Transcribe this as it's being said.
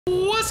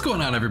What's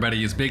going on,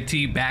 everybody? It's Big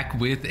T back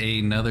with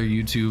another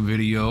YouTube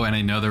video and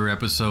another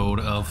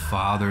episode of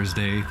Father's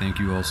Day. Thank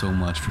you all so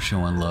much for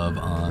showing love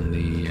on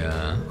the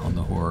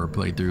horror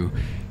playthrough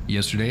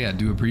yesterday. I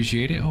do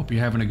appreciate it. Hope you're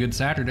having a good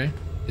Saturday.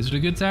 Is it a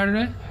good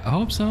Saturday? I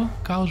hope so.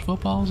 College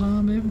football's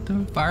on, baby.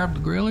 Fire up the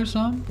grill or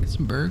something. Get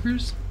some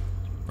burgers,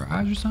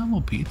 fries or something.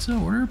 Or pizza.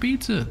 Order a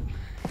pizza.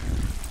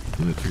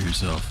 Do it for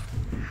yourself.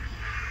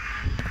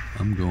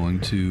 I'm going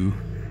to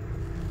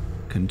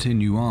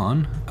continue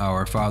on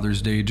our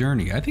Father's Day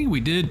journey. I think we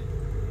did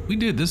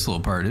this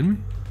little part,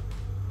 didn't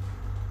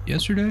we?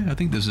 Yesterday? I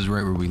think this is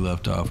right where we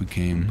left off. We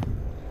came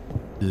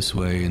this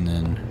way and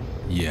then,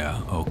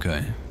 yeah,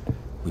 okay.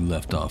 We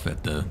left off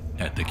at the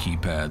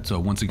keypad. So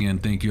once again,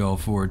 thank you all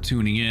for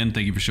tuning in.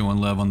 Thank you for showing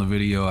love on the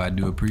video. I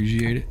do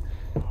appreciate it.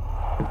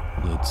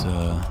 Let's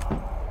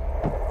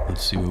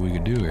see what we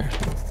can do here.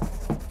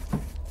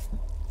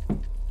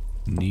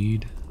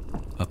 Need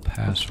a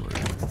password.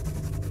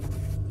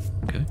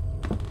 Okay.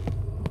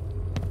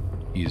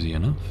 Easy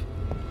enough.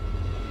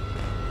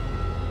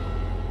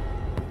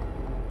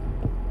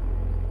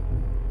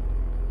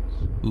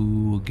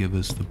 Who will give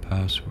us the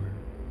password?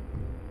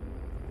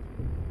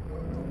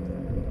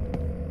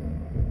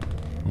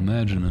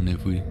 Imagining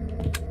if we...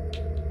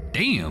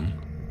 Damn!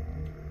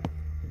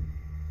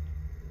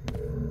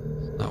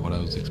 It's not what I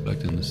was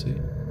expecting to see.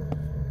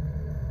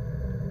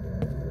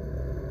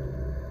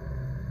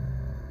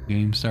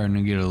 Game's starting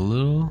to get a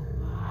little...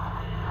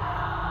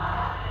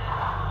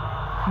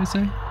 What did I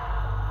say?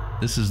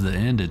 This is the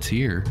end, it's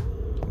here.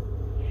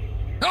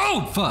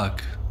 Oh,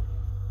 fuck!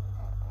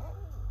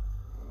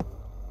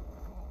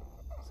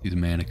 See the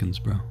mannequins,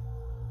 bro.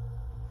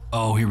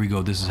 Oh, here we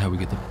go. This is how we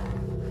get the...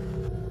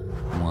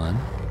 1,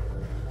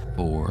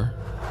 4,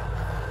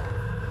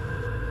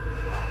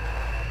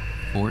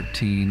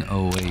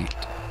 1408.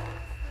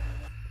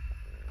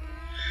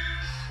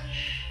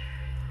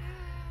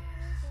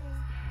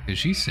 Is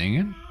she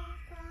singing?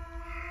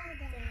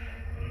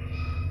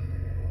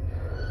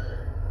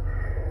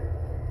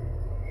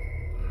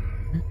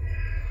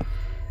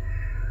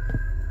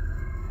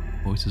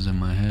 Voices in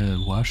my head.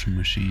 Washing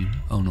machine.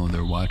 Oh no,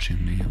 they're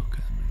watching me.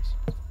 Okay.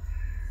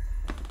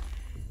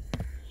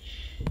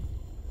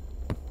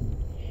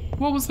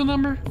 What was the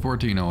number?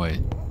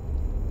 1408.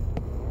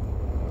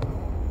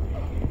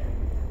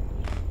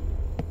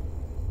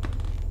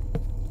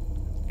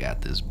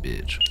 Got this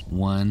bitch.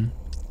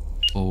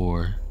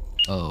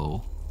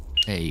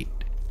 1408.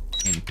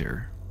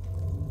 Enter.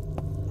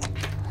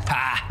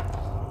 Ha!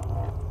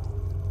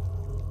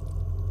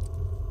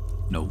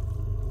 No.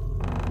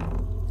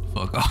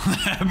 Fuck all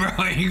that, bro.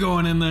 Ain't you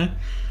going in there?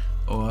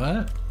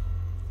 What?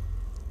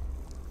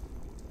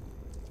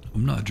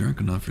 I'm not drunk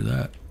enough for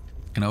that.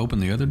 Can I open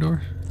the other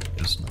door?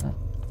 Just not.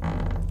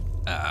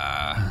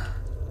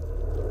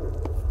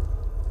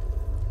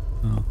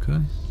 Okay.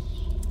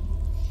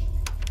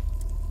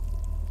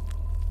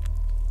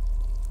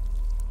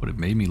 Would it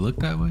made me look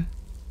that way?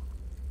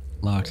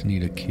 Locks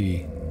need a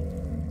key.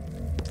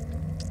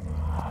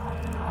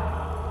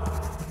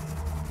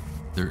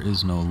 There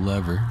is no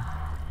lever.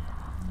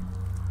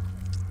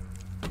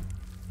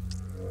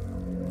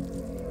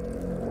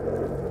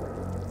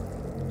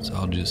 So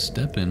I'll just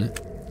step in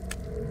it.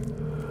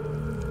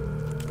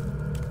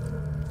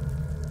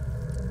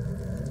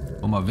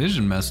 Well, my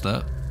vision messed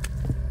up.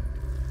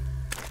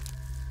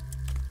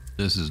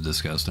 This is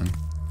disgusting.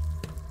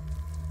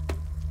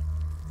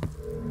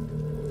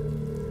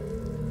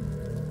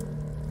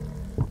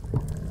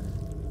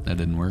 That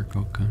didn't work,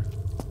 okay.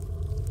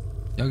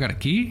 Y'all got a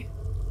key?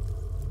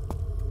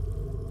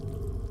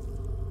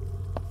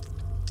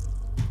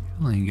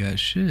 Y'all ain't got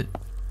shit.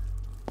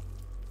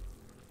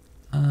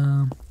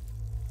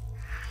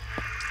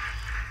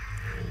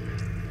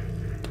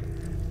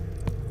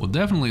 Well,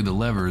 definitely the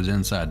lever is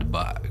inside the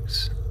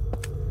box.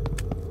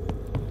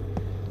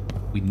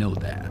 We know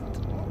that.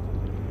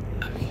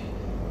 Okay.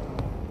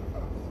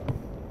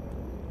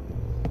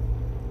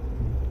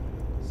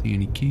 See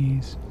any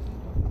keys?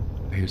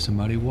 I hear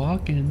somebody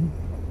walking.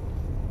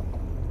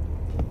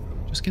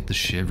 Just get the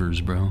shivers,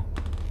 bro.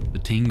 The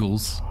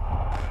tingles.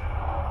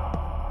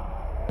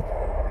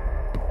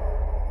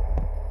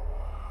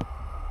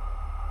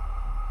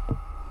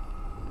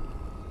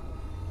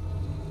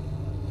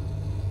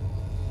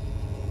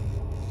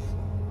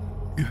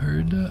 You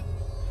heard that?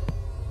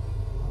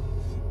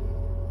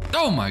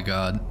 Oh my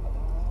god.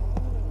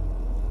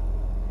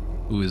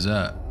 Who is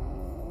that?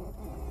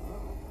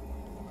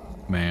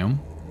 Ma'am?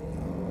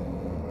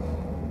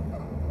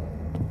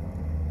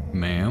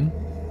 Ma'am?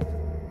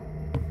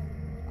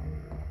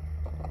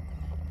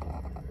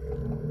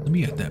 Let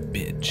me at that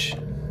bitch.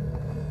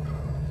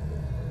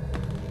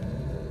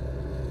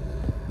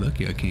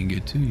 Lucky I can't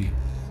get to you.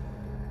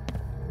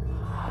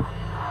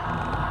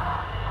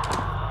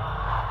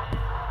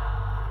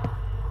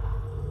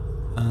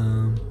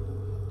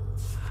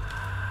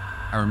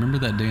 I remember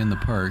that day in the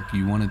park,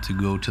 you wanted to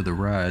go to the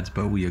rides,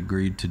 but we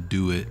agreed to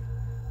do it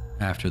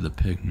after the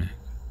picnic.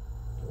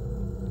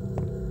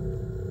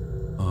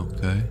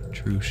 Okay,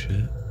 true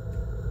shit.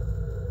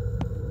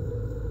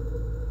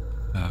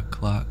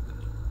 Clock.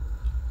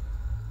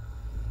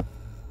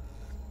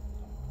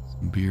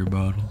 beer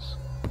bottles.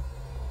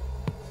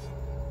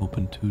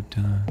 Open 2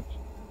 times.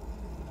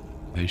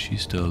 Hey,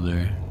 she's still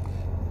there.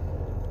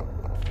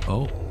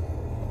 Oh.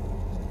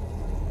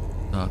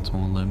 Thoughts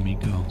won't let me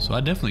go. So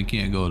I definitely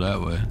can't go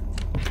that way.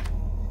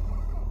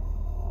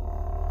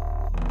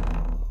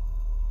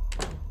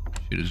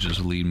 Shit is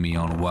just leading me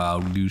on a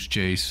wild goose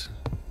chase.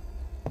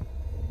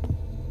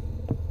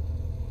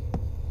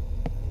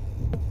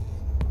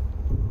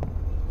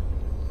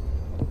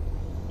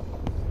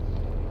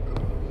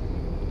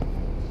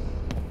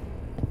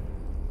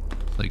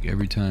 Like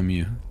every time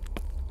you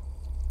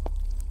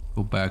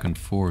go back and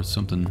forth,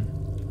 something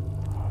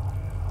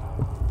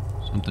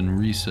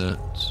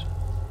resets.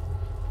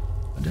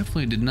 I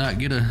definitely did not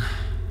get a...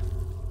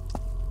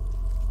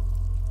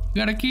 You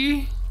got a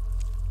key?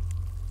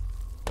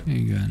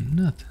 You got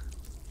nothing.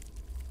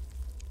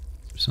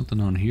 There's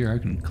something on here I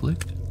can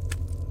click.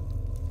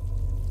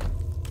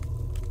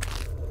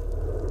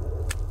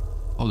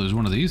 Oh, there's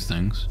one of these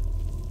things.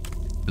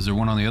 Is there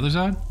one on the other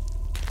side?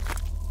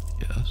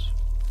 Yes.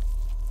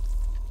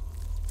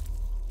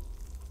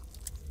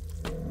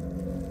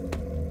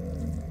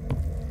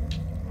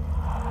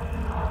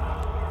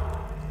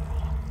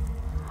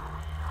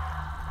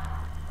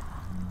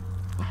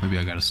 Maybe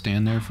I gotta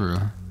stand there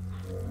for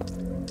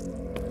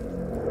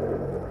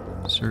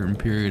a certain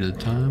period of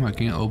time. I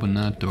can't open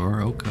that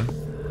door. Okay.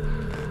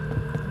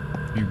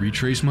 Let me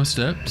retrace my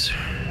steps.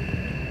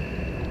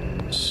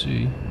 Let's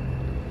see.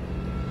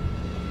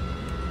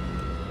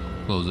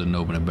 Close it and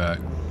open it back.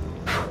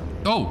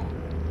 Oh!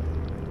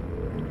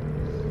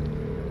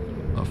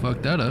 I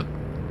fucked that up.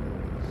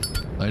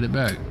 Light it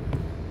back.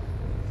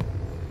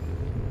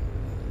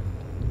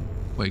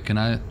 Wait, can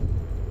I...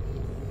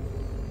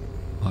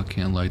 I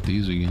can't light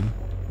these again.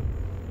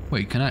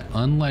 Wait, can I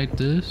unlight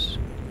this?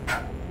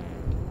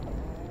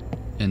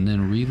 And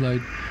then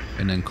relight,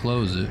 and then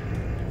close it.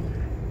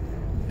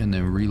 And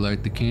then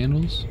relight the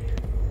candles?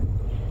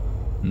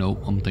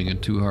 Nope, I'm thinking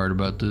too hard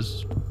about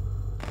this.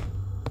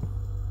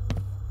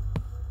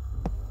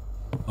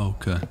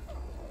 Okay.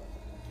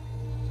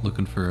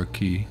 Looking for a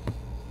key.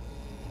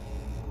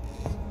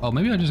 Oh,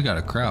 maybe I just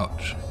gotta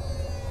crouch.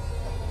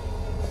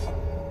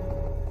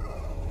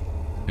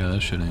 Yeah,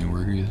 that shit ain't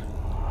work either.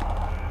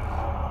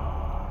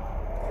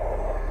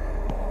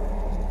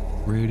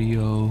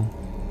 Radio.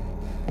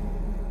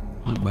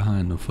 Look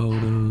behind the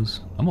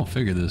photos. I'm gonna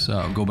figure this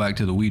out. Go back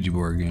to the Ouija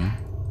board game.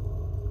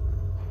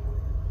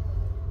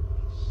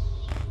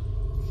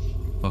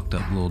 Fucked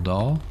up little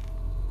doll.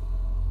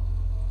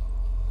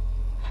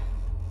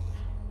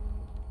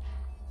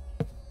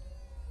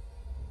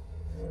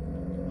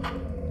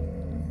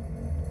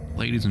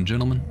 Ladies and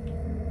gentlemen,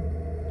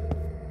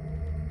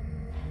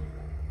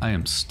 I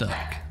am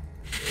stuck.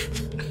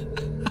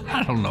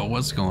 I don't know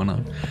what's going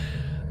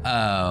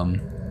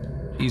on.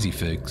 Easy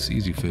fix,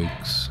 easy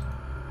fix.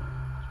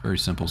 Very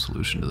simple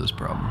solution to this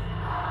problem.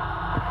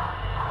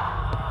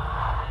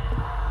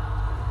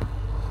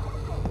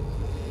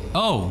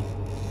 Oh!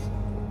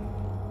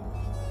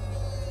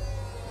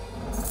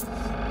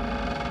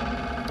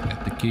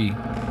 Got the key.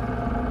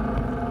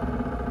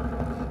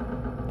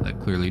 That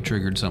clearly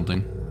triggered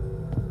something.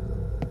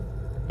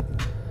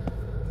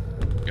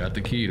 Got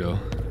the key though.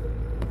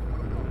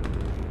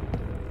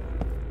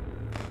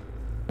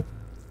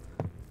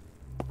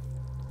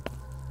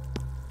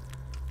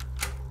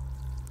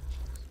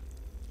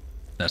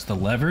 That's the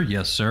lever,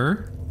 yes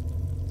sir.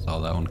 Saw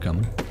that one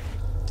coming.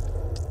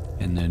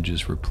 And then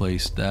just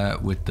replace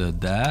that with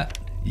that.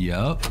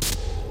 Yup.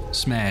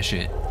 Smash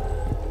it.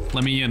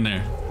 Let me in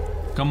there.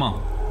 Come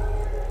on.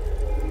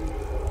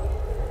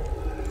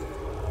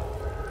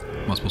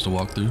 Am I supposed to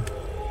walk through?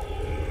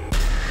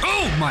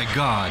 Oh my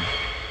god!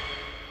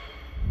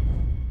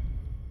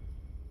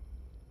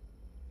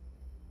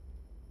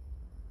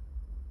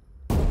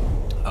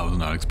 I was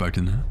not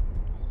expecting that.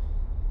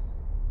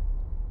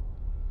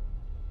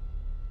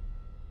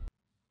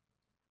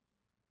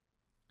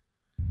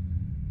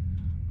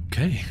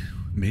 Okay,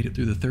 made it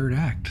through the third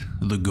act.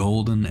 The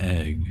Golden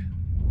Egg.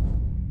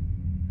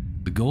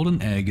 The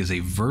Golden Egg is a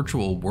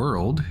virtual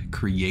world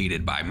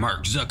created by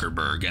Mark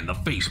Zuckerberg and the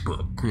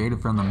Facebook, created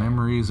from the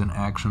memories and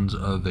actions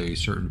of a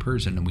certain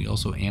person, and we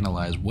also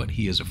analyze what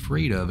he is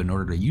afraid of in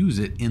order to use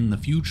it in the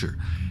future.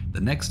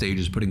 The next stage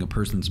is putting a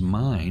person's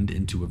mind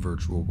into a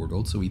virtual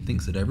world so he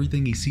thinks that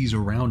everything he sees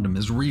around him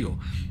is real.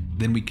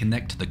 Then we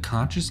connect to the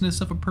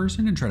consciousness of a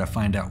person and try to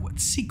find out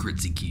what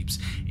secrets he keeps.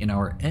 In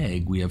our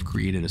egg, we have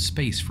created a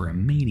space for a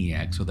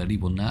maniac so that he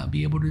will not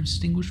be able to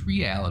distinguish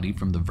reality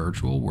from the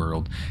virtual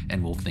world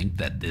and will think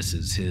that this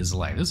is his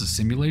life. This is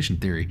simulation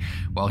theory.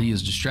 While he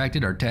is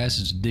distracted, our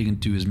task is to dig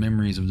into his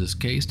memories of this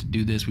case. To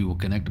do this, we will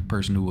connect a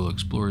person who will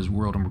explore his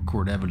world and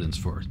record evidence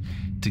for us.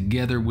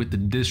 Together with the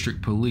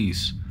district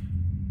police,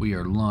 we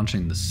are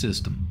launching the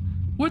system.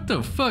 What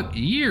the fuck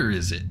year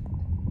is it?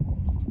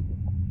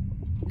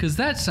 Because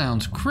that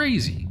sounds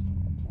crazy.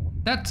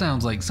 That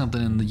sounds like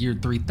something in the year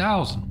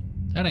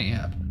 3000. That ain't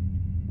happening.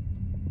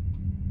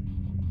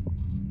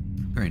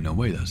 There ain't no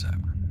way that's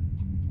happening.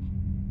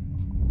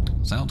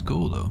 Sounds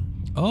cool though.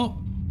 Oh,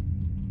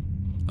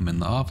 I'm in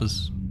the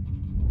office.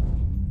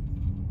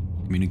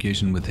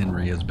 Communication with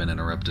Henry has been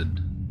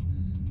interrupted.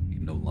 He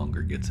no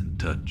longer gets in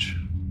touch.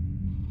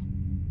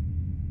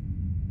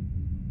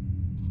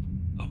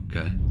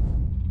 Okay.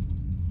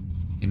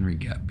 Henry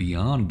got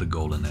beyond the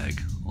golden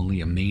egg.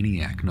 Only a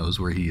maniac knows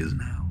where he is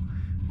now.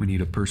 We need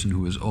a person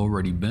who has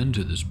already been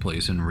to this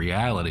place in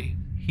reality.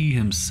 He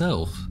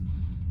himself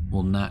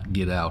will not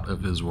get out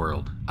of his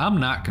world.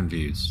 I'm not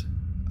confused.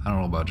 I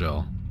don't know about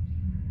y'all.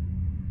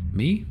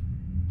 Me?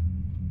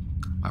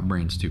 My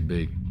brain's too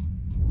big.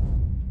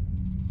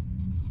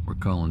 We're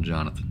calling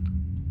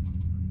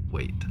Jonathan.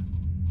 Wait.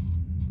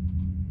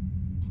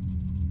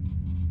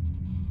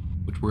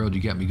 Which world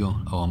you got me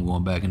going? Oh, I'm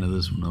going back into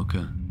this one.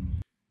 Okay.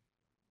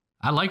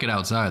 I like it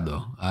outside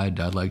though. I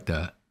like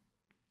that.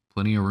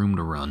 Plenty of room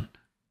to run.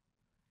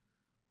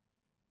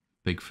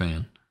 Big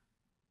fan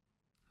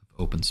of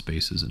open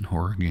spaces in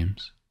horror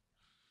games.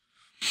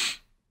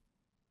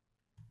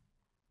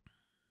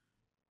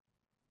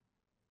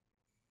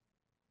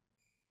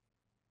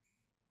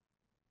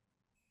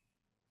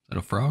 Is that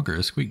a frog or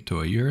a squeak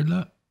toy? You heard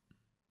that?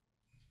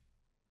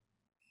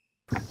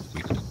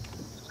 Squeak.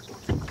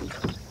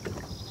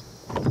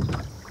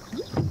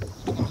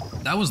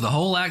 That was the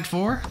whole Act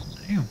 4?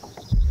 Damn.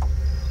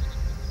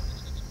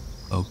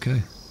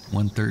 Okay,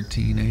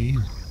 1:13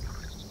 a.m.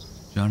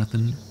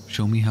 Jonathan,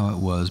 show me how it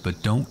was,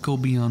 but don't go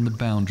beyond the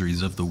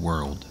boundaries of the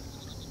world.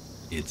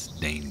 It's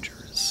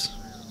dangerous.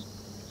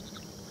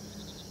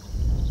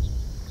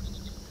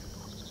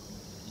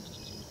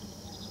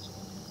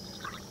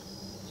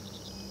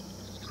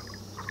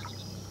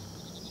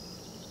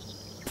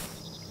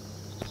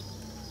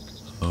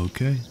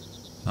 Okay,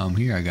 I'm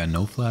here. I got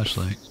no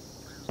flashlight.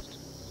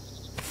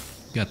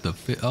 Got the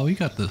oh, he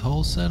got the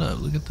whole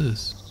setup. Look at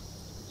this.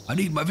 I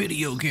need my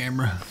video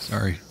camera.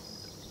 Sorry.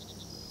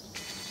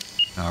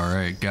 All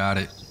right, got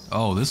it.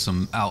 Oh, this is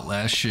some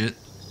Outlast shit.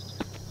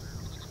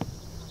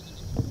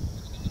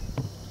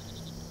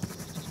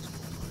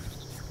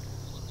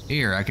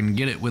 Here, I can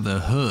get it with a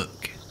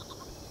hook.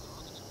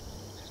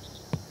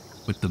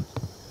 With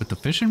the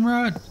fishing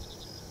rod?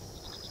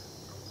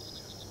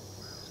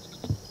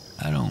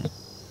 I don't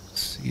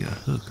see a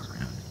hook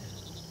around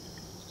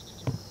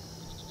here.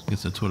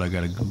 Guess that's what I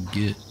gotta go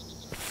get.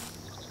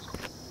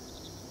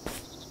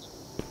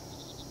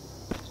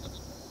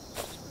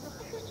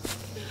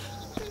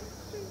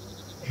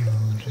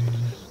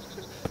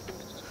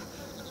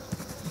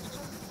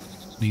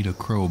 Need a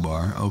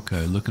crowbar.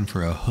 Okay, looking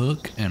for a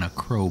hook and a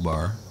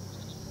crowbar.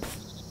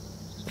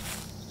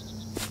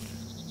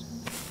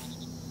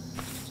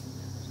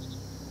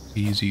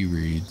 Easy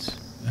reads.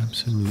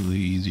 Absolutely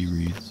easy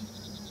reads.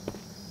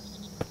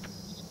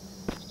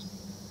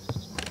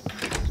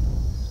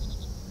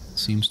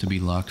 Seems to be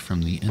locked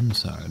from the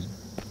inside.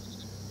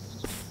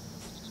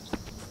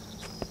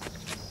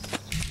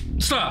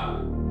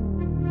 Stop!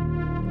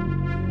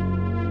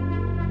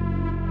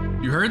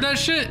 You heard that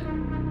shit?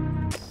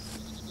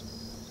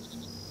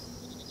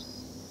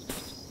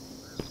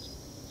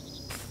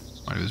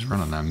 He was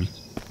running at me.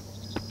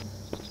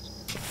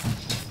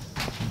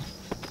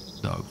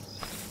 Dog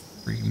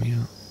freaking me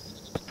out.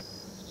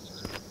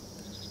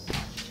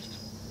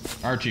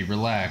 Archie,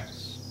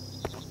 relax.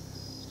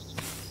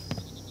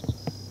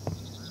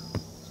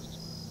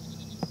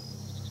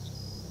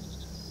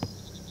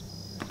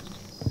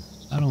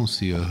 I don't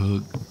see a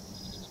hook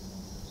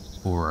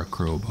or a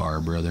crowbar,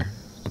 brother.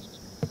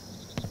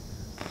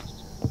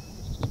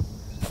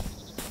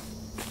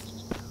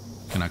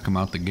 Can I come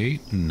out the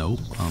gate? Nope,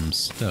 I'm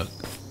stuck.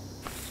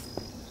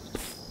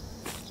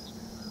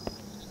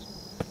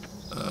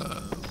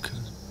 Okay.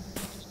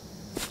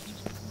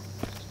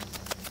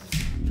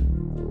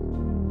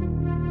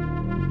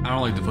 I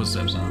don't like the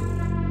footsteps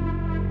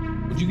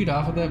on. Would you get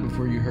off of that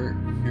before you hurt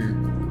your...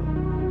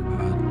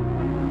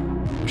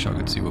 God. Wish I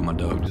could see what my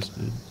dog just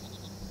did.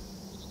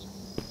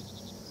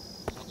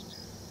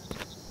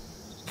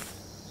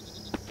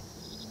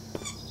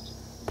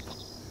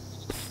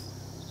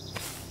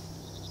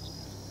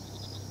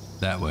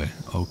 That way,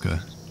 okay.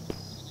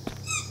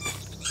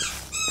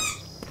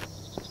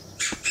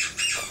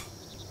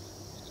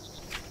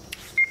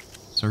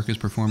 Circus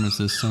performance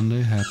this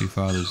Sunday. Happy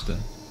Father's Day.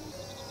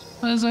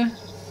 What is that?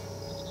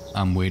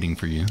 I'm waiting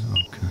for you.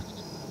 Okay.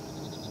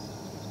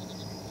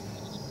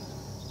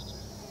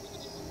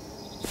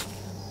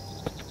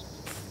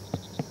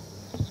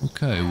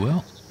 Okay,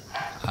 well,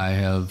 I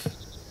have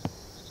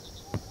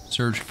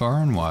searched far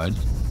and wide.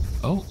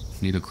 Oh.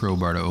 Need a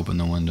crowbar to open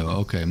the window.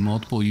 Okay,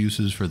 multiple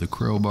uses for the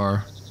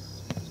crowbar.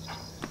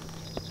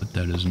 But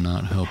that is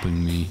not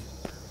helping me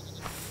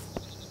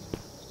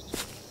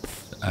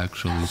to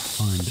actually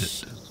find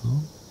it.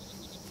 Oh.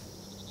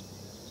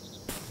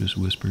 Just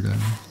whispered at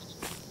me.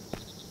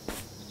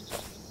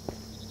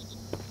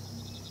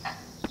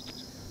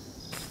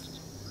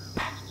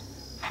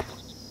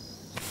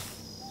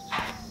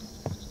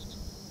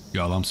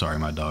 Y'all, I'm sorry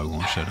my dog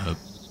won't shut up.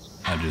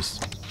 I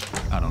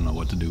don't know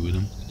what to do with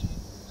him.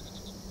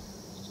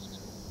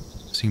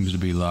 Seems to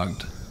be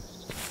locked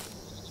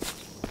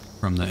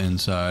from the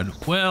inside.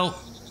 Well,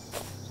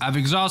 I've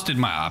exhausted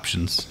my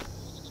options.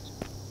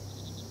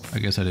 I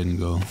guess I didn't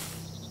go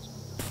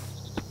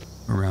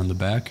around the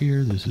back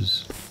here. This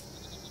is...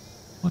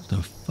 What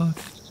the fuck?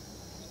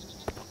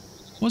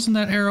 Wasn't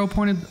that arrow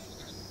pointed...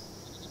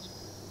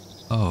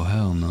 Oh,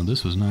 hell no.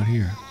 This was not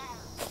here.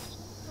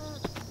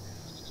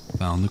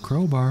 Found the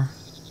crowbar.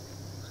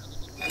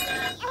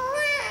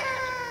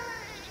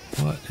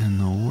 What in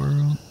the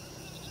world?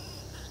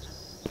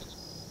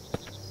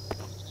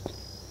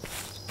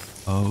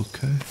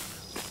 Okay.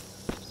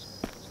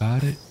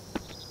 Got it.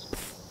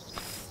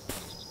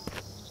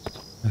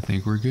 I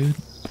think we're good.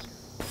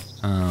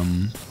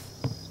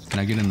 Can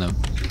I get in the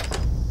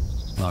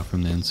lock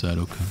from the inside?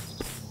 Okay.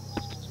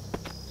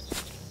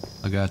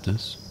 I got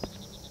this.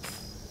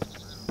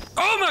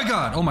 Oh my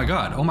god! Oh my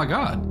god! Oh my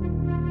god!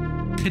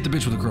 Hit the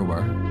bitch with a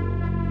crowbar.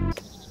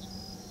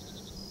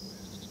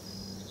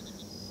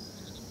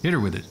 Hit her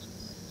with it.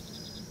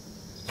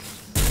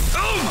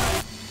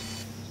 Oh!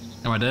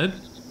 Am I dead?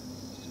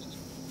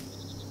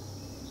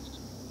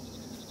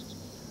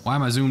 Why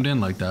am I zoomed in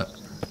like that?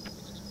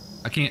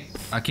 I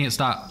can't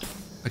stop.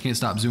 I can't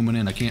stop zooming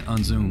in. I can't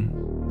unzoom.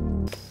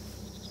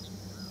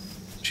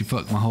 She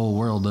fucked my whole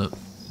world up.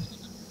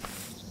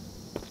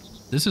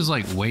 This is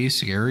like way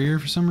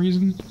scarier for some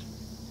reason.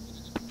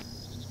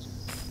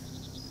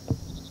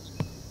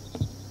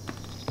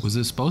 Was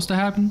this supposed to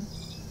happen?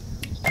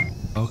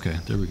 Okay,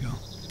 there we go.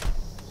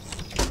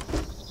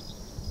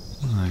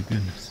 Oh my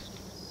goodness.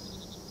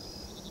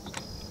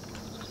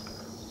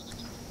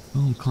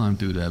 Don't climb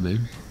through that, baby.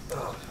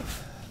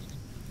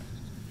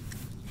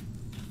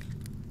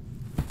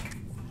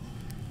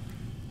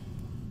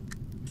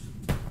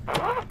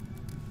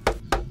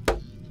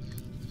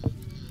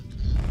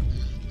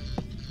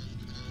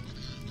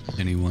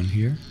 Anyone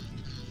here?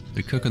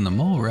 They're cooking the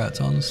mole rats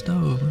on the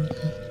stove. What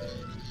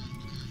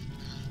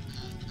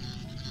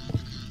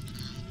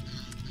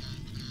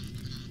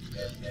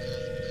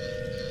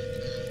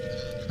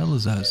the hell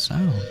is that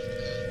sound?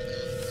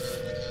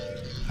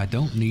 I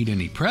don't need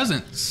any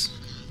presents.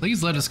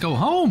 Please let us go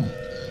home.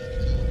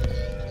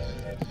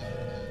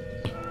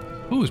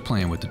 Who was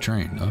playing with the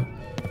train, though?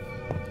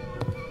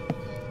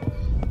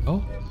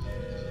 Oh.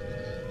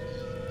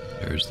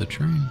 There's the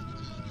train.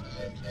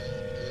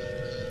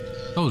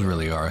 Those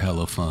really are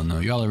hella fun,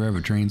 though. Y'all ever have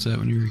a train set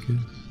when you were a kid?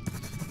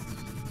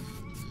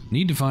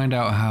 Need to find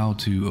out how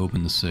to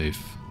open the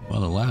safe. Well,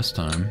 the last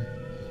time,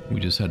 we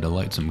just had to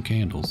light some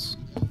candles.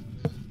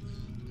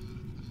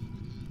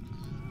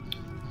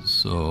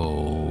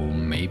 So,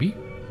 maybe?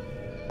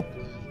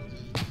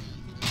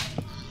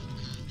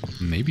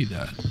 Maybe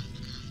that.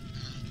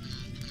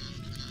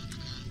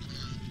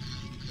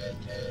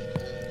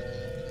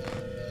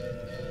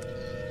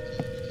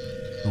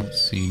 Don't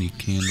see any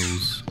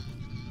candles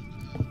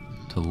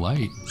to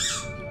light.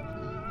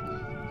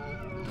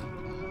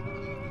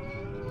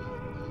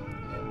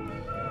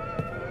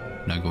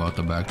 Can I go out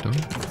the back door?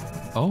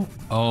 Oh,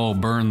 oh,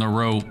 burn the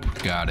rope.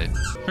 Got it.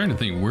 Trying to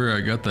think where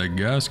I got that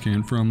gas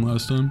can from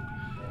last time.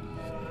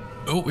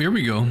 Oh, here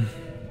we go.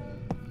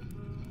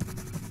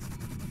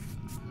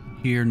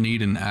 Here,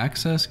 need an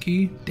access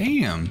key?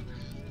 Damn,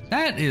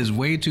 that is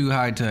way too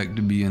high tech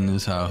to be in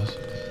this house.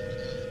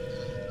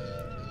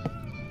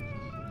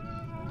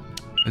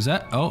 Is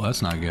that? Oh,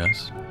 that's not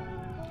gas.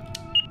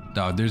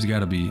 Dog, there's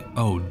gotta be,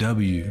 oh,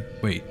 W,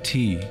 wait,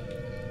 T.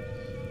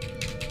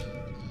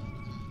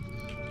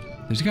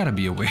 There's gotta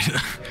be a way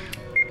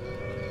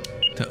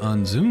to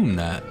unzoom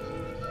that.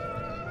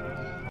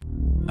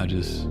 I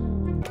just,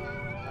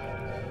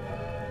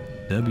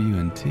 W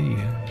and T.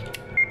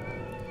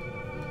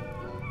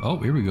 Oh,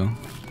 here we go.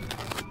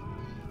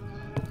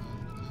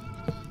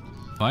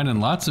 Finding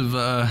lots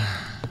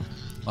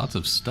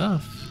of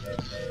stuff.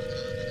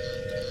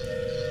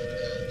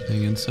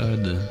 Thing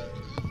inside the,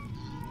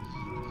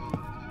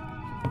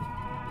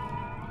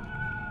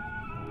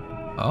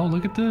 oh,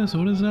 look at this.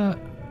 What is that?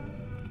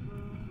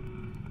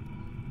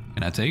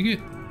 Can I take it?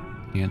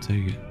 Can't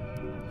take it.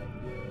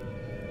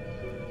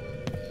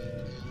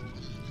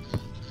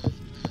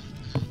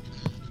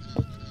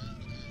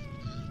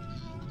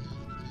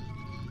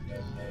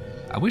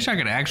 I wish I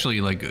could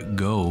actually like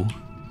go.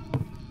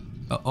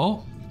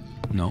 Oh,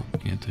 no,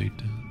 can't take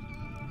that.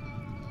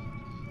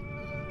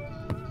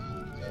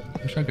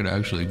 Wish I could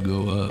actually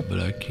go up, but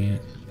I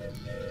can't.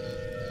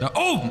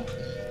 Oh!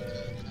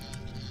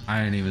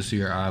 I didn't even see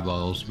her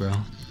eyeballs, bro.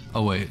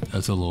 Oh wait,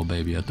 that's a little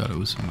baby. I thought it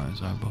was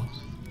somebody's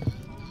eyeballs.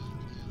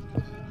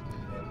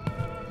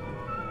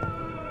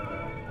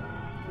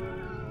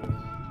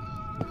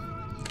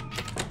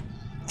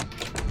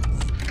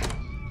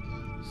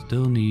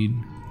 Still need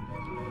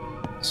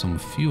some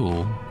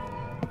fuel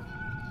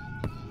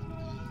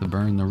to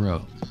burn the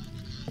rope.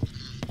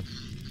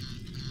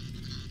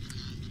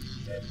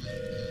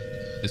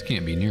 This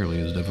can't be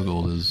nearly as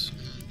difficult as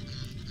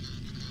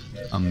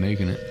I'm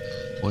making it.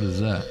 What is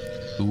that?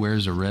 Who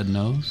wears a red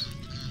nose?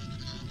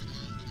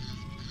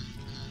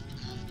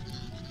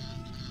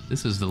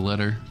 This is the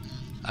letter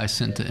I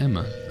sent to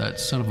Emma. That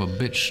son of a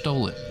bitch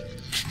stole it.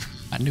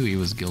 I knew he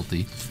was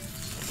guilty.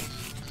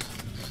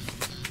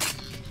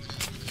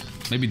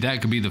 Maybe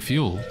that could be the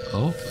fuel.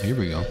 Oh, here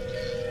we go.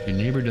 Your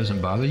neighbor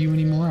doesn't bother you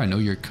anymore? I know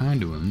you're kind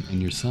to him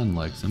and your son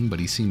likes him, but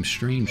he seems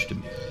strange to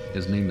me.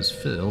 His name is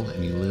Phil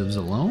and he lives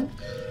alone?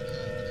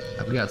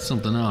 I've got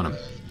something on him.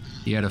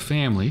 He had a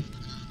family.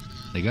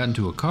 They got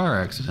into a car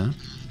accident.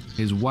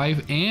 His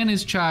wife and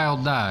his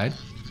child died.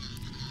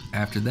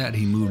 After that,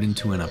 he moved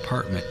into an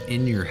apartment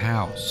in your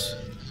house.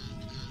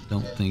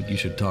 Don't think you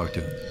should talk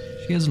to him.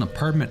 She has an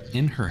apartment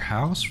in her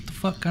house? What the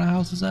fuck kind of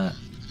house is that?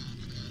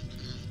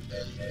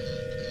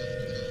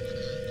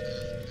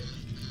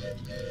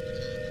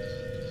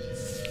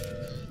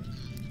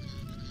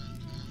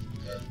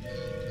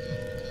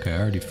 Okay, I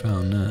already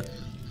found that.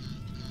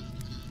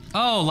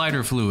 Oh,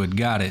 lighter fluid.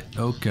 Got it.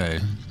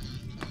 Okay.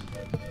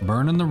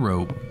 Burning the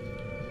rope.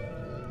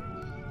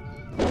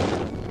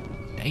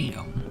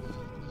 Damn.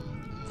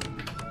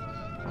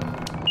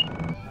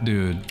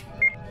 Dude.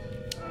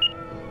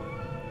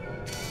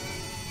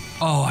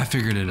 Oh, I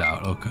figured it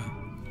out. Okay.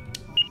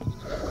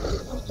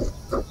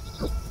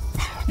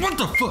 What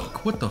the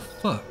fuck? What the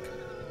fuck?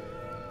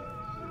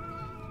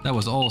 That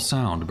was all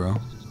sound, bro.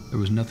 There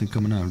was nothing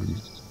coming out of me.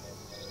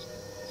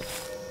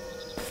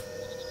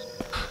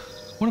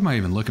 What am I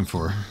even looking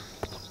for?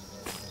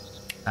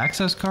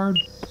 Access card?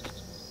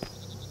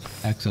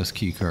 Access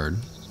key card.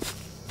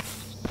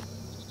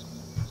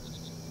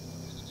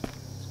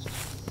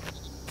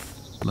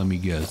 Let me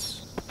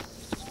guess.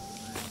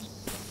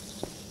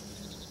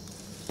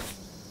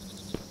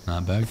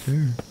 Not back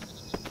there.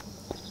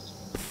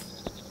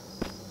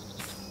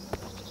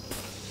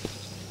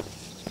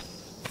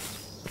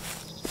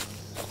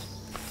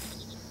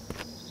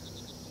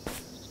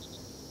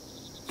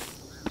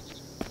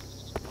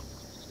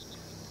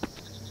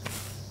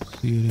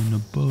 See it in the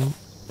boat.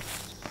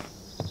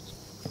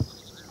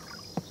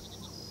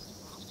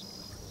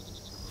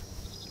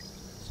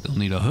 Still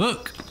need a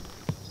hook.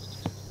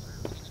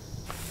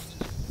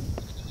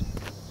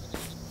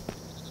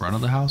 Front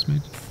of the house,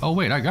 maybe? Oh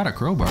wait, I got a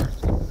crowbar.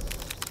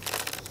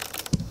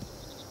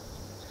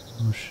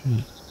 Oh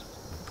shit.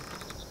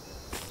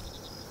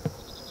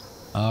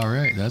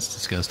 Alright, that's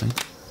disgusting.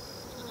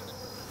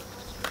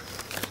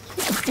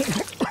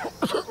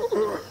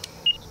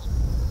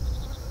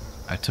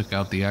 I took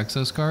out the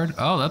access card.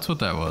 Oh, that's what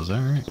that was.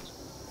 Alright.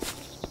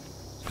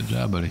 Good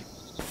job, buddy.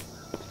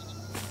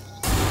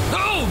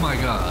 Oh my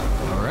god!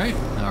 Alright,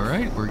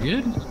 alright, we're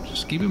good.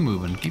 Just keep it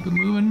moving, keep it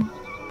moving.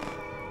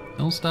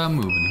 Don't stop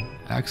moving.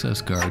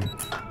 Access card.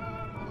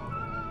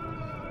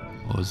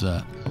 What was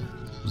that?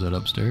 Was that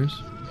upstairs?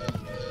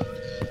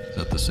 Is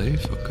that the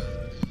safe? Okay.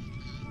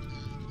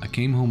 I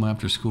came home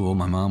after school.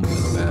 My mom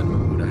was in a bad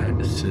mood. I had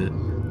to sit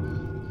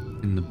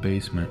in the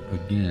basement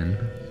again.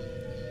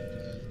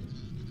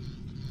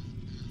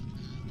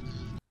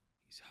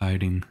 He's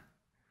hiding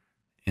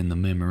in the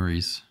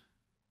memories.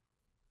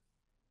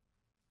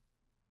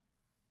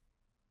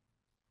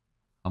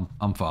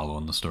 I'm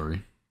following the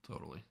story.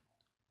 Totally.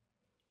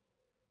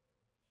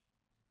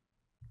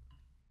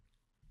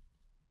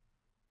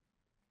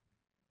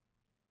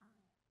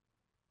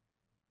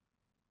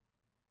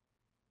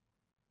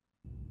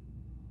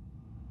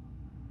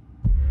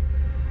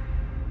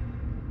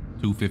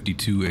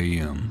 (2:52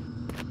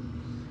 a.m.)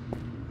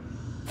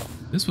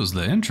 This was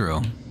the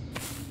intro.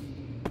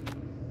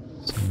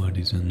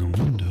 Somebody's in the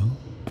window.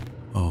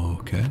 Oh,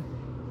 okay.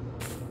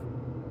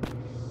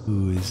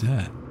 Who is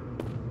that?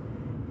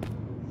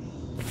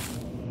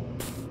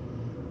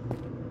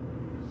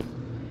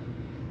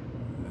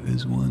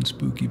 There's one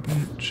spooky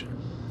bitch.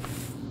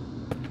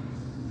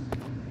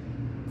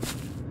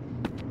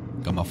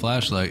 Got my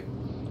flashlight.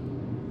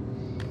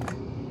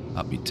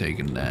 I'll be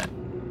taking that.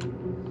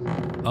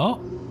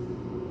 Oh!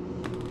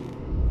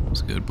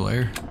 That's good,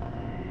 player.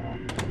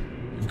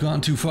 You've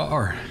gone too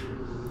far.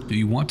 Do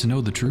you want to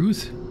know the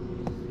truth?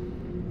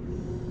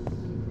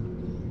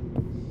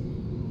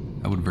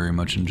 I would very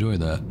much enjoy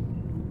that.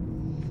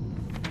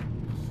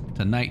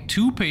 Tonight,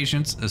 2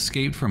 patients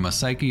escaped from a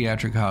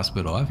psychiatric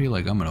hospital. I feel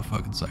like I'm in a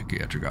fucking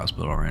psychiatric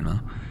hospital right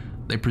now.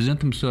 They present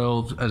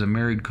themselves as a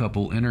married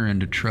couple, enter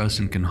into trust,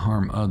 and can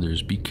harm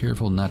others. Be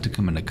careful not to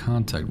come into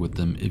contact with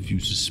them. If you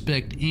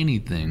suspect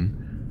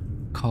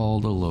anything, call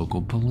the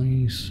local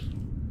police.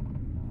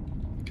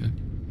 Okay.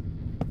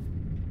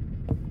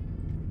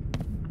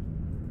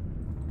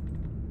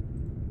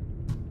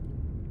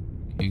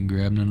 Can't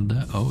grab none of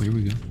that. Oh, here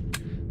we go.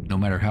 No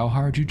matter how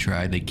hard you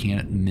try, they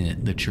can't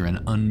admit that you're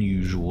an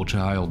unusual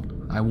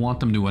child. I want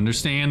them to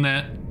understand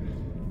that.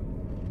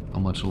 How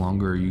much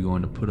longer are you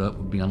going to put up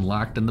with being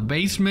locked in the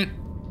basement?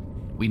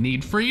 We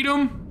need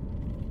freedom.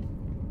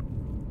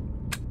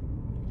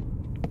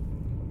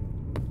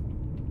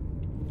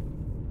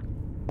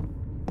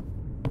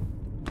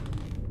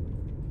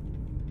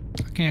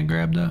 I can't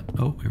grab that.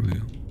 Oh, here we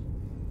go.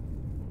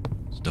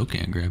 Still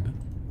can't grab it.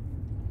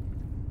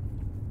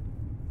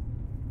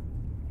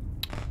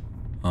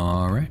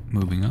 All right,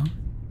 moving on.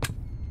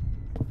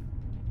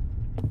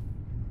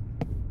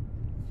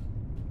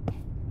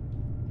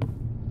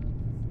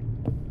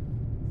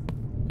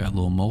 Got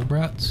little mole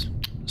brats.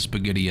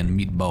 Spaghetti and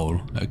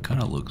meatball. That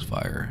kind of looks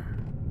fire.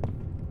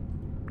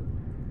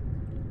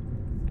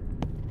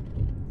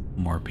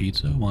 More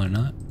pizza, why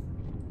not?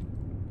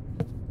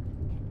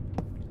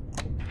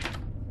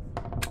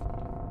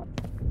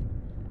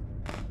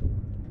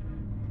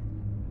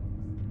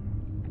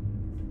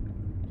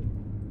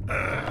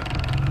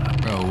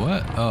 Bro,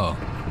 what? Oh.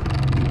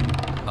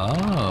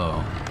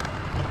 Oh.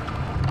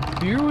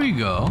 Here we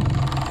go.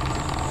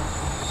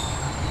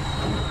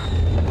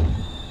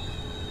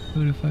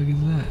 Who the fuck is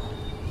that?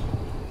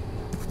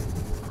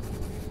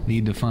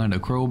 Need to find a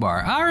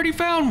crowbar. I already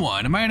found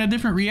one. Am I in a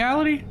different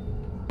reality?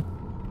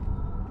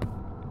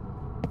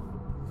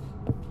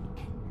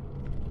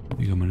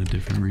 I think I'm in a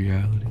different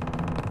reality.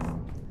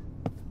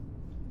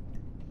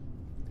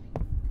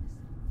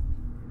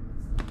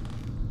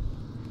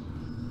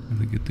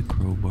 Gotta get the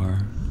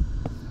crowbar.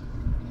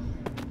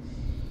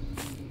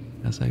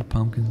 That's like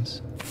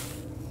pumpkins.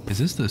 Is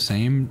this the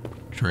same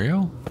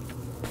trail?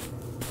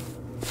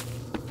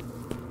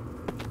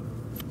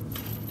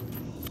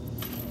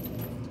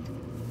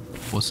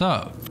 What's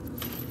up?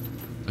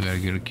 I gotta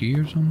get a key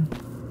or something?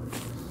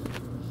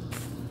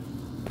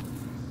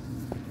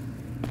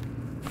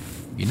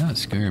 You're not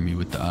scaring me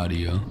with the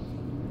audio.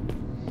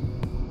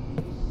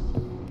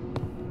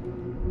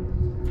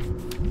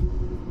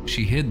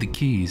 She hid the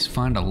keys.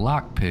 Find a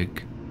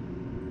lockpick.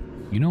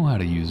 You know how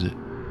to use it.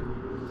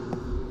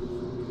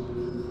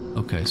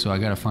 Okay, so I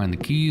gotta find the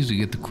keys to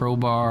get the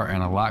crowbar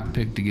and a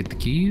lockpick to get the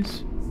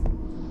keys.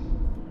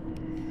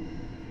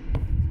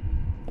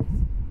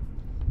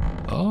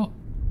 Oh,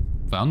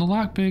 found the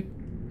lockpick.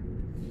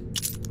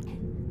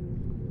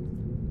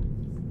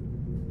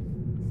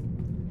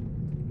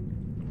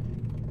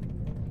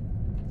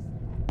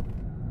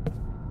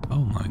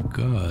 Oh my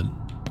god.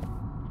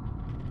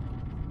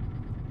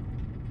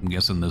 I'm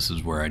guessing this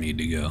is where I need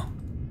to go.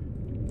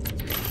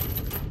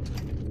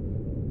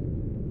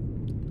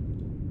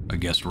 I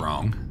guessed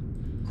wrong.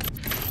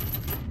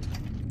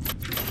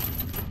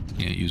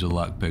 Can't use a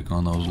lockpick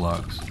on those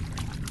locks.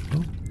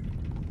 Oh.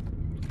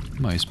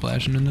 Somebody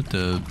splashing in the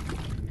tub.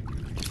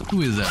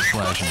 Who is that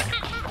splashing?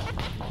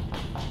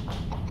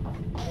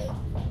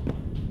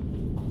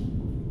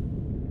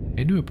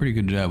 They do a pretty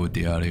good job with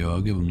the audio,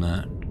 I'll give them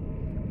that.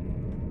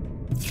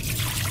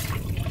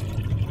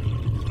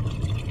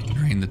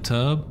 Drain the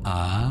tub.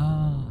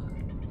 Ah.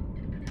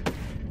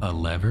 A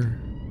lever.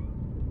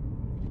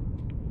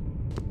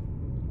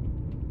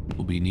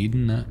 We'll be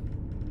needing that.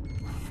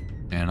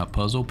 And a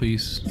puzzle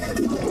piece.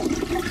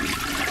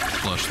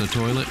 Flush the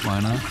toilet, why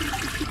not?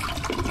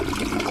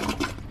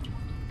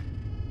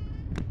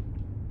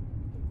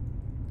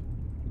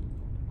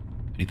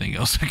 Anything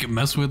else I can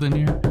mess with in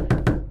here?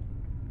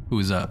 Who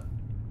is that?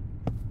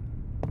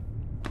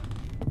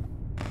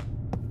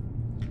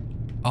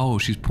 Oh,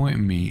 she's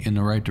pointing me in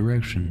the right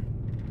direction.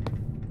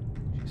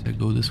 She said,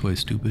 go this way,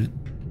 stupid.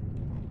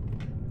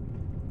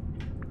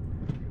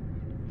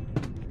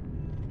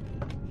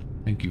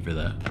 Thank you for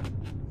that.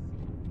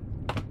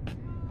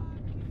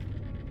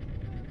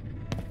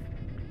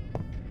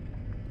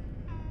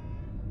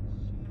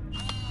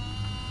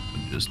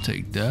 Just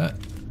take that.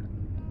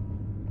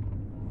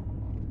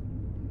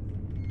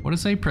 What did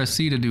it say? Press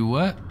C to do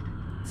what?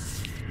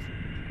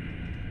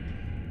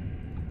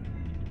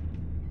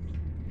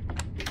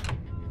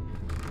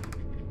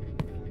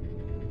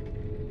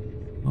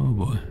 Oh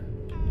boy.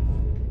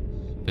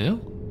 Phil?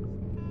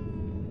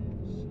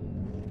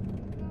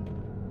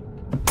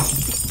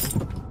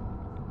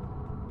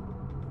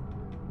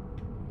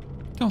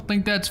 Don't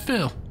think that's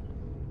Phil.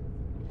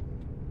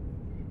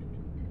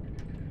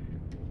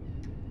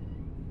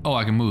 Oh,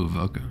 I can move.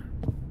 Okay.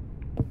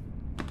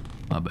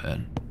 My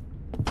bad.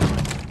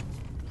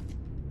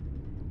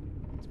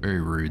 It's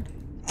very rude.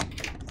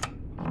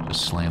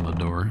 Just slam the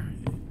door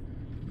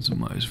in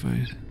somebody's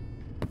face.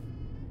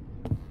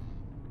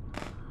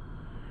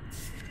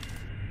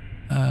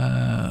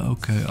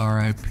 Okay,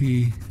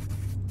 RIP.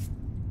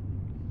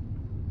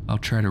 I'll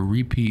try to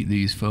repeat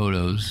these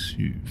photos.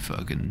 You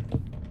fucking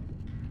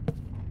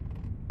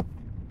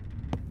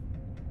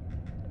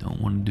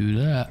don't want to do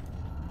that.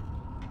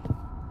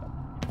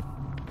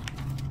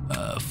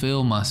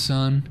 Phil, my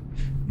son,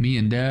 me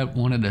and Dad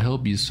wanted to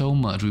help you so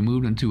much. We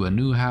moved into a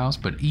new house,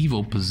 but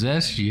evil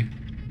possessed you.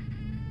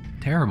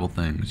 Terrible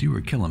things. You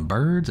were killing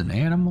birds and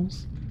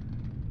animals.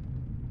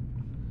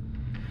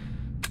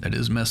 That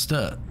is messed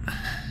up.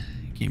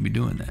 You can't be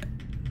doing that.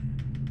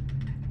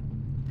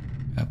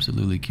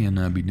 Absolutely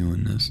cannot be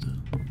doing this stuff.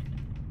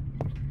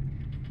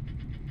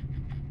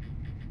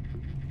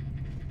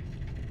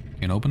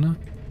 Can't open that?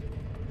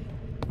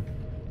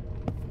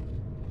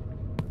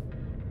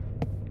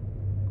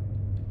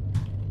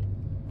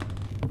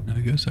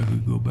 I guess I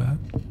could go back.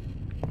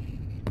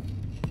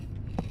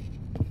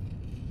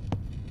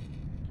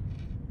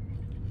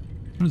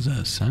 What is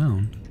that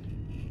sound?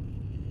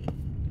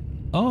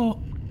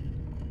 Oh!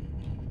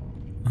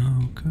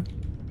 Oh, okay.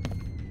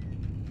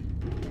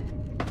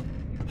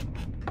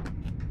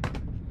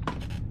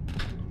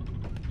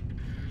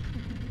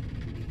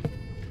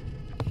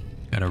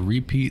 Gotta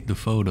repeat the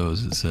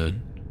photos, it said.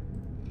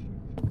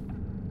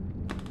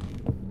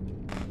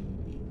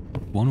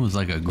 One was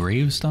like a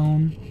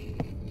gravestone.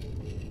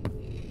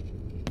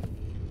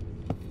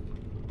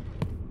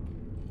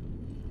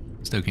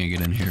 Still can't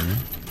get in here, right?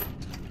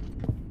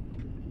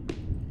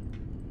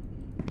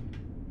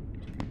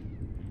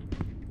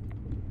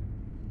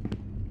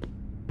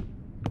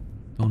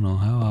 Don't know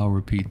how I'll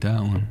repeat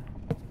that one.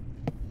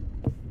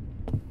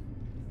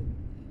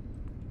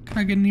 Can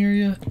I get in here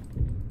yet?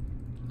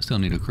 Still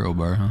need a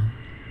crowbar, huh?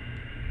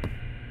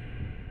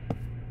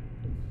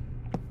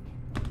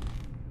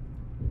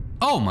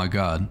 Oh my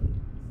god.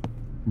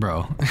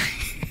 Bro.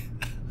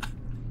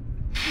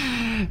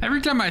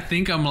 Every time I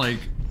think I'm like,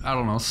 I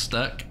don't know,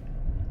 stuck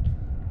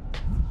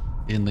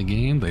in the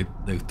game,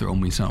 they throw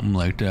me something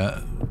like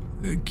that.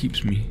 It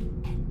keeps me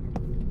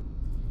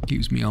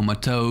on my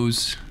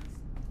toes.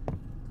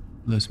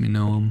 Lets me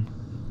know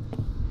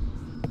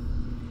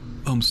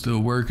I'm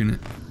still working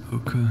it.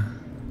 Okay.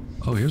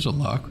 Oh, here's a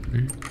lock.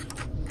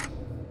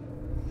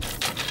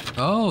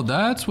 Oh,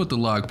 that's what the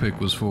lockpick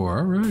was for.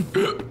 All right.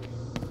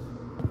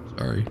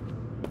 Sorry.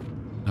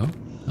 Oh,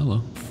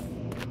 hello.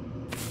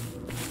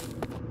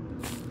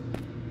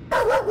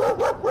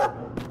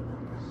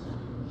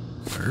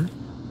 Sir?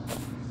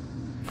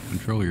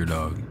 Control your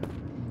dog.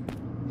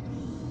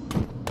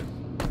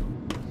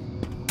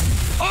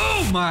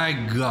 Oh my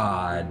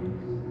god!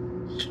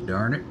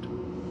 Darn it.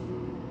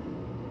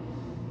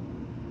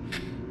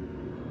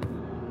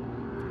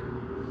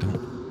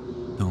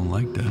 Don't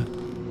like that.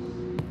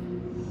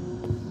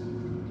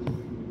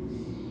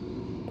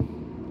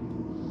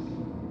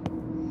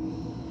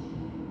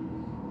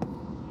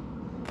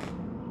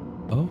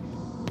 Oh,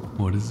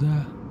 what is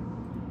that?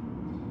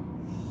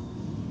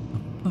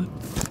 What?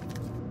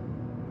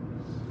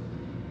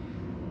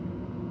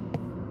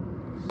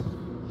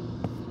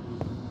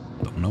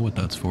 Don't know what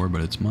that's for,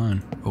 but it's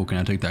mine. Oh, can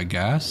I take that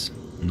gas?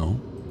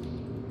 No.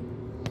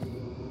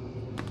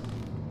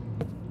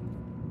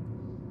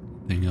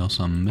 Anything else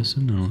I'm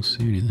missing? I don't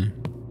see anything.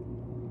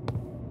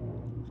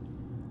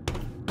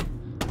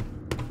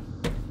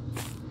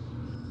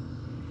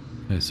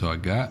 Okay, so I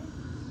got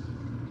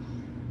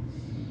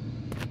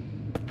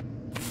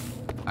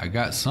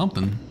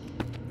something.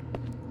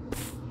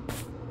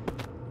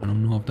 I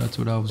don't know if that's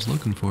what I was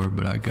looking for,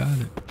 but I got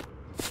it.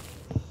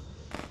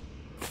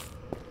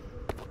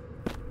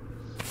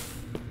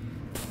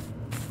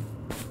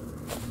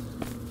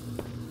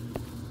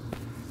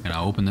 Can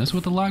I open this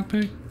with a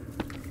lockpick?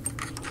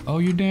 Oh,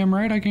 you're damn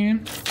right I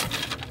can.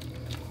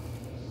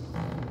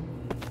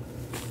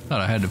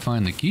 Thought I had to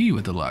find the key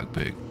with the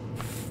lockpick.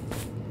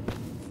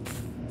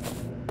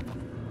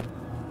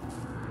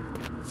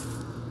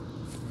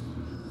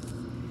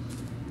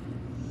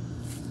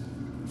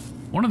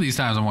 One of these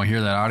times I'm gonna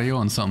hear that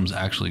audio and something's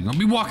actually gonna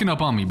be walking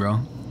up on me,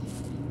 bro.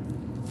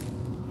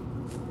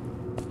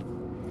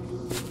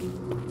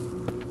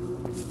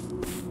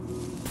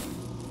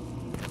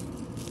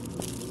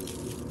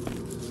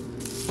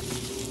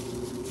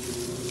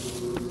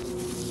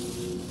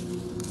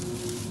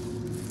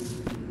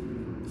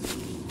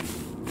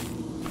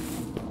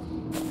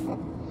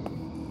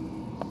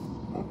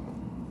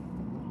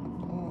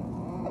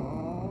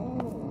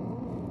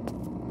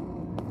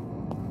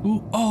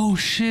 Ooh, oh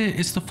shit,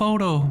 it's the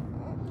photo.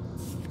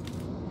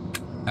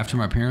 After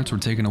my parents were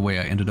taken away,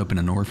 I ended up in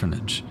an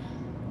orphanage.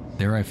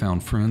 There I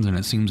found friends, and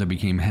it seems I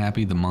became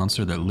happy. The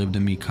monster that lived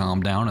in me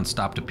calmed down and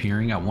stopped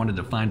appearing. I wanted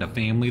to find a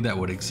family that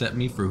would accept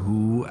me for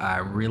who I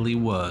really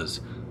was.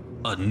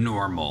 A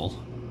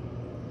normal.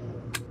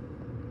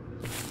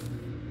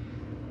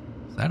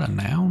 Is that a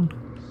noun?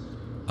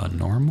 A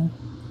normal?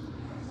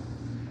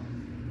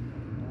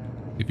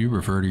 If you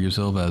refer to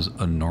yourself as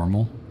a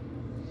normal,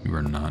 you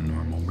are not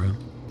normal, bro.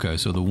 Okay,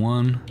 so the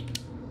one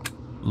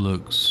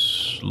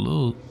looks a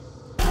little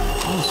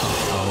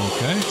something. Oh,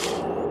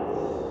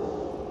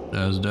 okay.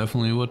 That's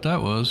definitely what that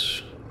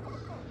was.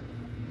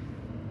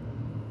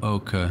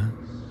 Okay.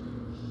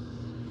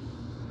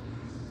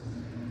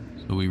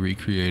 So we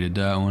recreated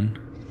that one.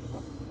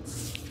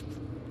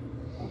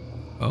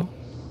 Oh.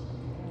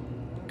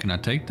 Can I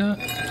take that?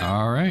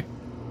 All right.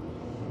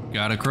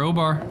 Got a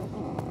crowbar.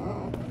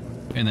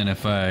 And then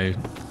if I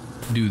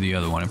do the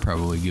other one, it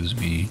probably gives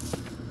me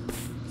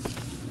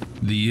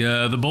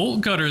the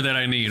bolt cutter that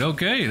I need.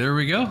 Okay, there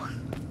we go.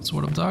 That's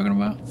what I'm talking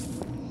about.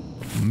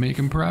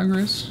 Making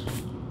progress.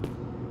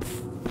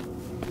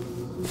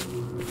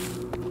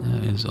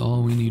 That is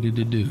all we needed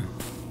to do.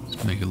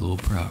 Let's make a little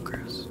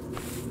progress.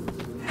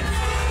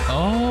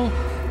 Oh,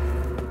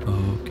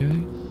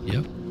 okay.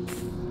 Yep.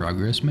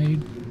 Progress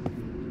made.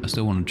 I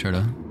still want to try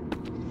to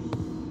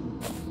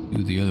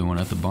do the other one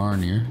at the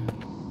barn here.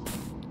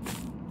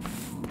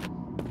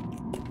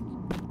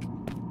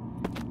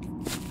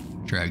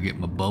 Try to get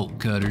my bolt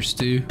cutters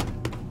too.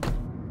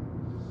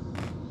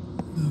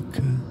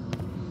 Okay.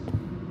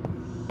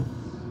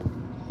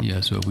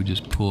 Yeah, so if we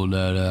just pull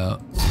that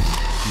out.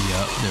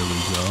 Yep, there we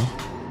go.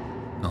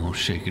 I'll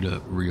shake it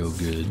up real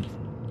good.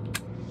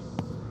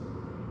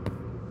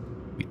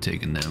 Be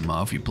taking them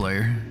off, you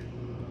player.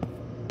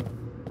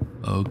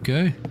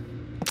 Okay.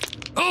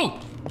 Oh!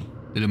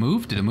 Did it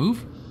move? Did it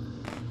move?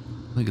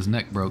 I think his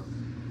neck broke.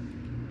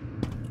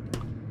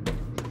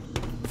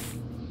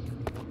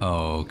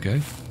 Oh,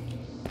 okay.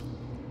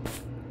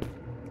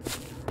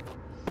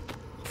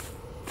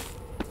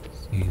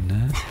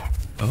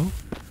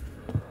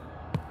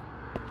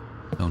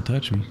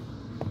 touch me.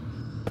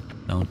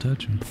 Don't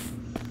touch me.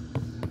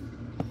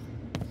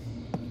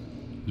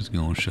 Just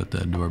gonna shut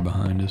that door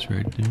behind us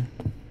right there.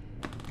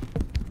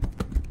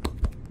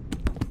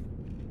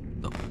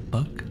 The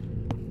fuck?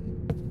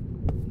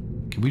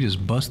 Can we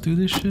just bust through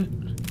this shit?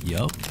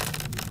 Yup.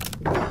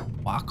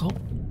 Wacko.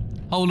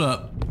 Hold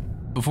up.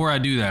 Before I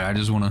do that, I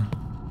just wanna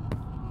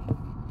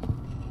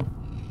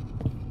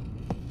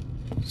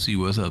see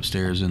what's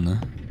upstairs in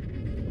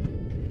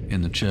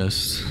the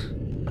chest.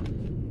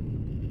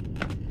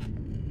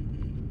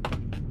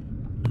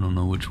 I don't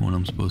know which one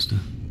I'm supposed to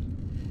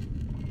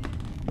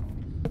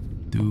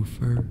do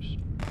first.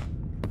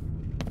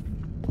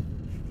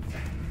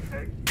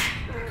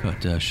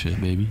 Cut that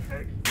shit, baby.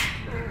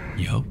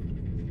 Yup.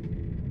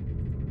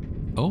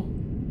 Oh,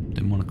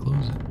 didn't want to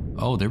close it.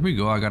 Oh, there we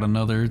go. I got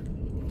another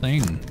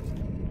thing.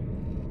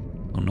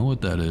 Don't know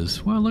what that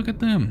is. Well, look at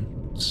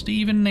them.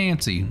 Steve and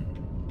Nancy.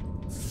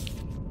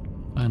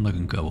 Fine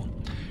looking couple.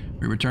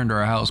 We returned to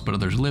our house, but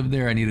others lived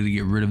there. I needed to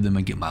get rid of them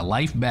and get my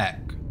life back.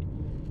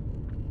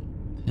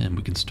 And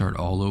we can start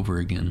all over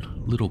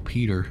again. Little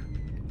Peter,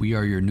 we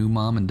are your new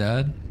mom and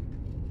dad?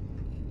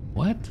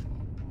 What?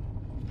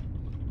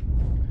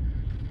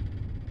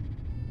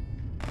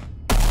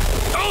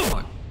 Oh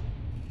my!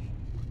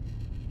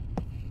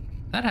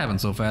 That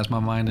happened so fast my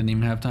mind didn't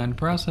even have time to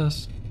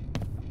process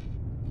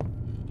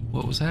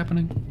what was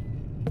happening.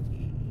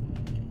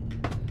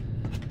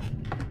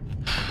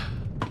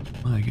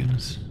 My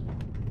goodness.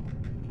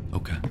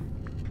 Okay.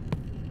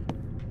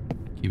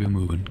 Keep it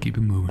moving, keep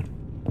it moving.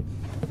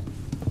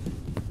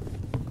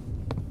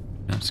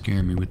 Not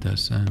scaring me with that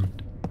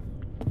sound.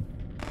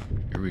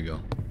 Here we go.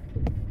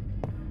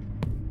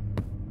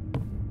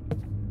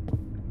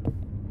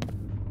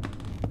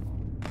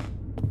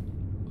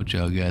 What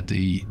y'all got to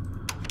eat?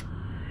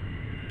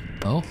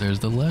 Oh, there's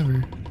the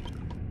lever.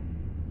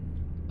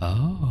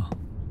 Oh.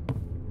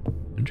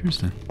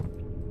 Interesting.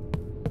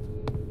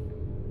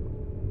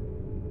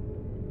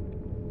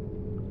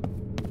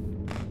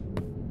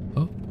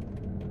 Oh.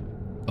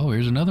 Oh,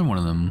 here's another one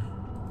of them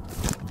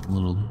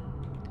little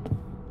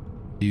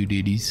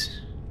doodaddies.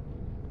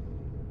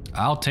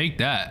 I'll take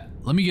that.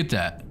 Let me get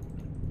that.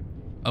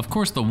 Of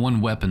course, the one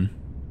weapon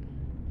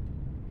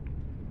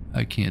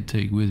I can't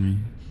take with me.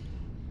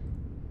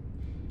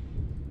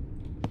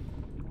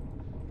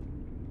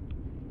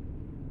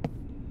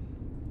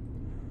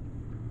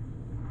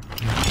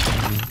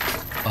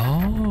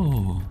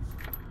 Oh.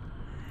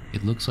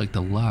 It looks like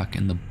the lock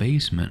in the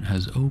basement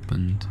has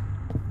opened.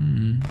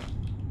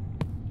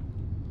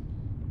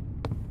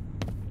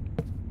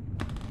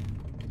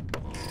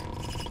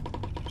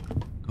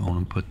 Go on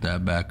and put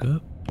that back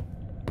up.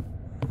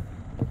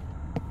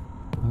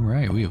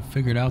 Alright, we have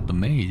figured out the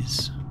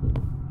maze.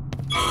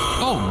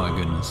 Oh my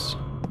goodness.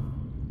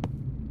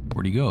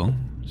 Where'd he go?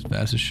 As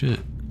fast as shit.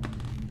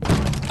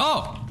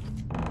 Oh!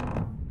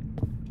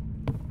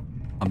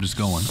 I'm just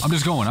going. I'm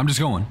just going. I'm just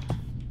going.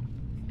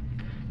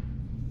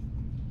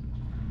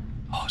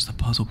 Oh, it's the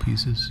puzzle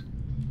pieces.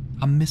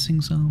 I'm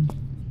missing some.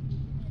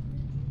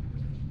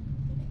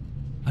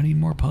 I need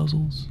more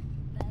puzzles.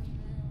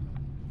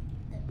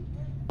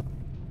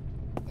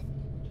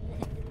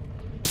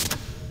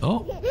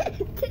 Oh.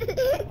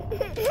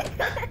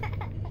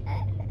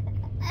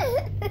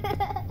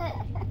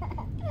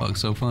 Fuck,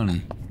 so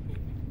funny.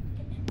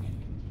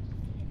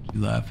 What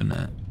you laughing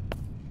at?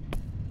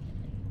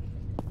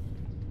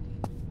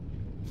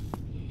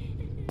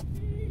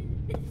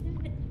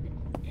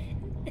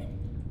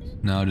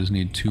 Now I just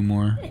need two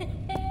more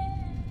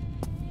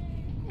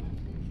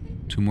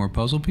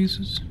puzzle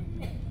pieces.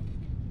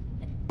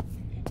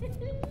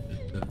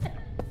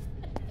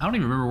 I don't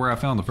even remember where I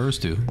found the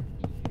first two.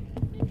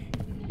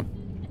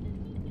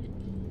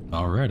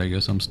 Alright, I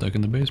guess I'm stuck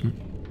in the basement.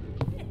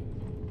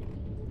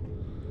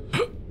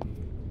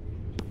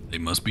 They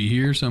must be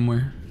here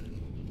somewhere.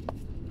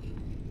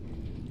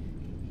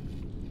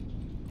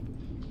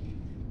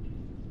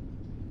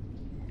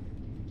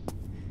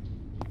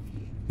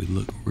 We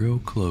look real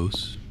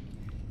close.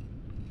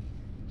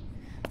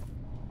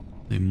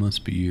 They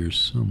must be here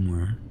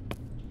somewhere.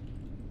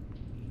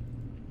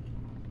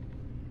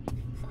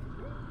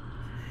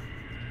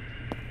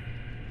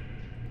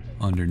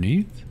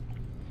 Underneath?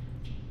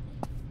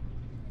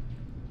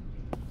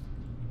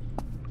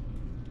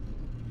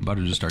 I'm about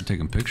to just start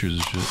taking pictures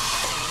of shit.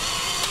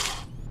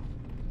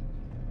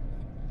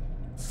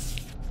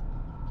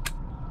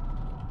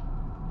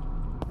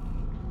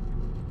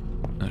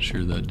 Not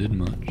sure that did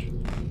much.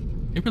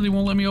 It really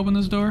won't let me open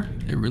this door?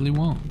 It really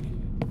won't.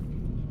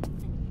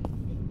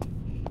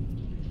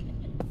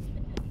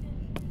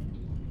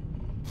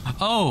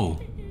 Oh!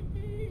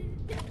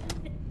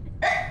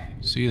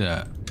 See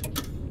that?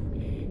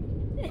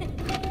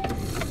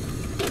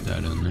 Put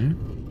that in there.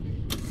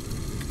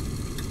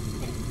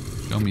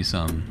 Show me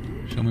some.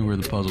 Show me where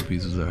the puzzle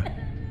pieces are.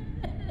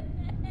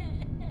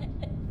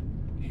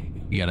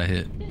 You gotta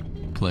hit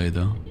play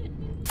though.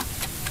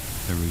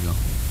 There we go.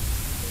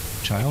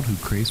 Child who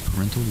craves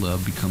parental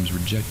love becomes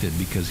rejected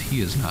because he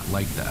is not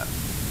like that.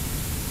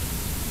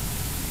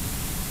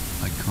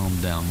 I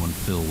calmed down when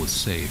Phil was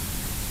safe.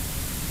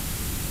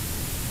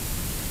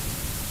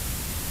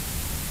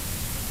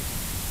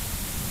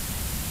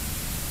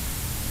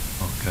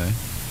 Okay.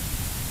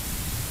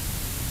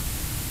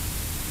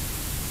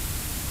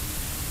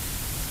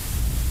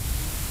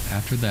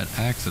 After that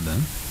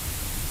accident,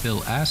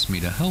 Phil asked me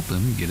to help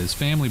him get his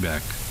family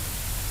back.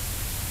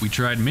 We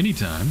tried many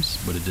times,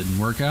 but it didn't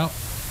work out,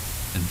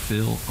 and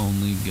Phil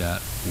only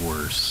got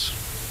worse.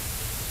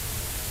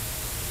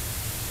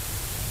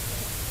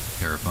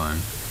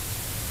 Terrifying.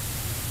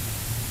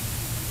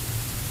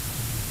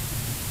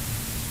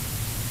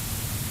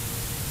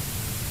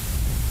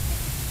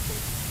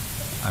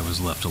 I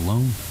was left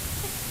alone.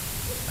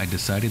 I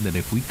decided that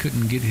if we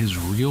couldn't get his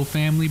real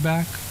family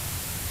back,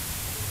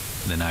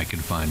 then I could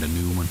find a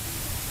new one.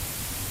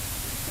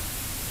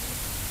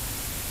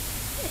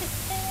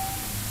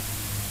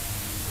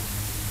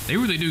 They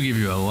really do give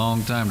you a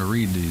long time to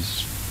read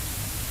these.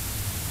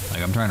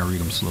 Like, I'm trying to read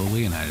them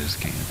slowly and I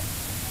just can't.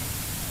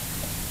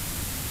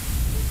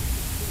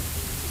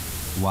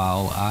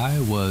 While I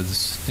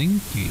was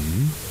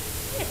thinking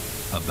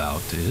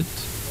about it,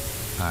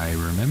 I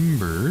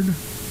remembered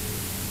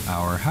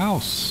our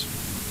house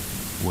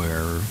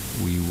where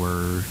we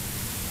were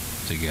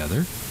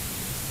together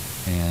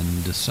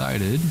and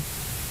decided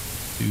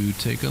to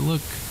take a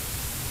look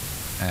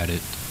at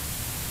it.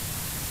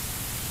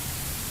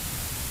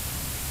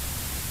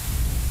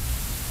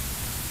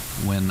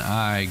 When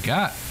I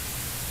got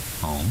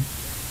home,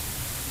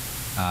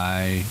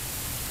 I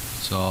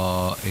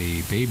saw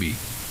a baby.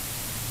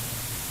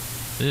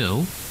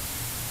 Phil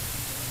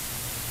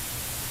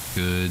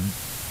could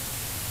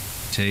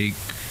take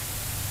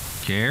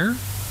care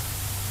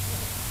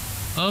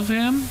of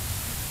him?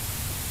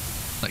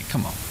 Like,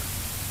 come on.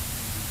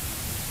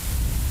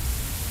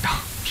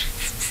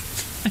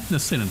 The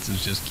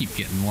sentences just keep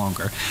getting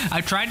longer.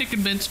 I tried to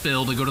convince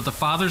Phil to go to the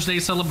Father's Day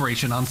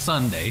celebration on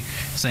Sunday,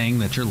 saying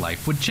that your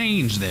life would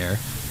change there,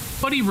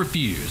 but he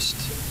refused.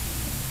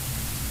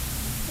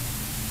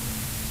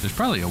 There's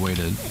probably a way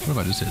to... What if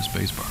I just hit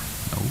spacebar?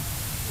 No.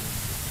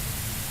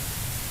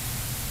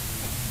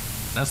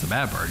 That's the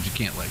bad part. You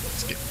can't, like,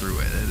 skip through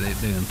it. They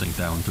didn't think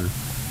that one through.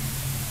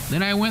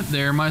 Then I went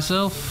there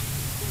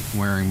myself,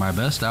 wearing my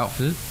best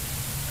outfit.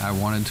 I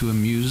wanted to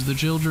amuse the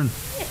children.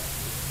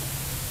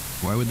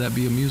 Why would that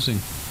be amusing?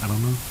 I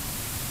don't know.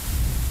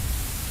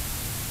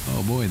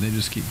 Oh boy, they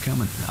just keep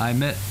coming. I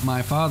met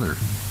my father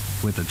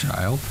with a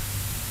child.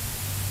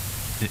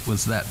 It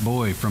was that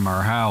boy from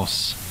our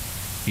house.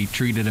 He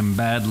treated him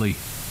badly.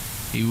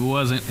 He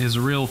wasn't his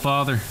real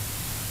father.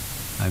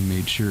 I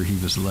made sure he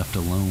was left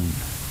alone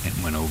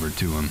and went over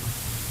to him.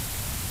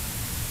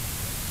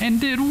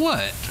 And did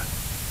what?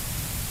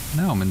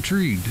 Now I'm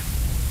intrigued.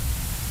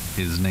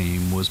 His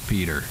name was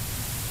Peter.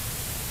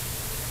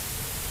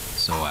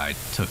 So I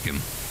took him.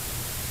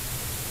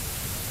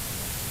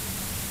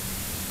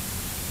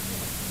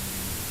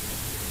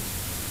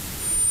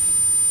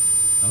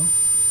 Oh,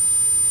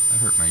 that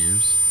hurt my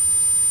ears.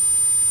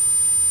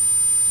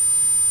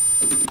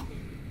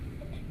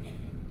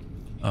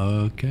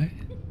 Okay.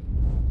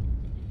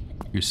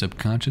 Your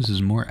subconscious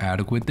is more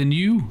adequate than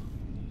you.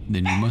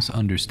 Then you must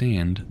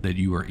understand that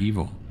you are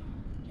evil.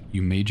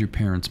 You made your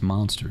parents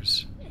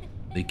monsters.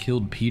 They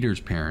killed Peter's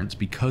parents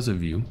because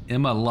of you.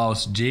 Emma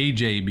lost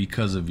JJ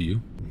because of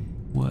you.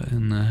 What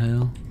in the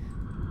hell?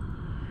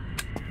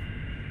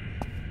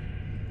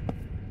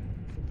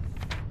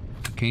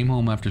 I came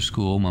home after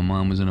school. My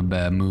mom was in a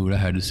bad mood. I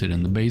had to sit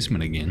in the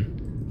basement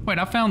again. Wait,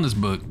 I found this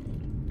book.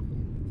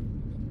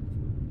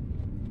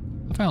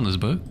 I found this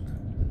book.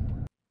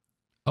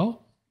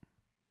 Oh.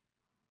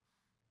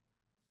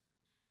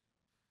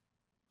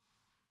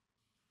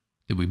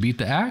 Did we beat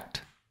the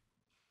act?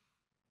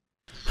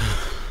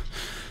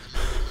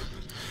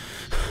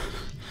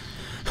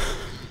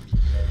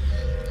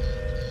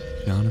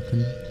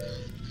 Jonathan,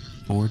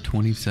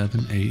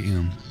 4:27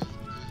 a.m.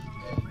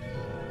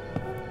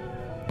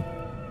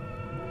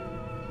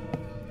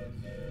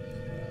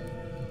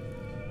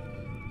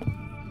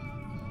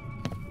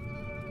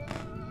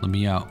 Let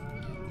me out.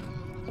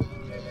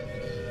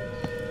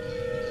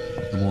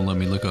 It won't let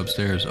me look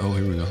upstairs. Oh,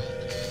 here we go.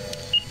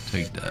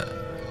 Take that.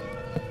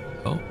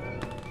 Oh.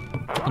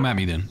 Come at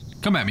me then.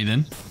 Come at me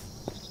then.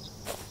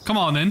 Come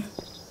on then.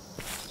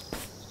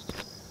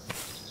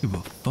 Give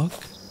a fuck.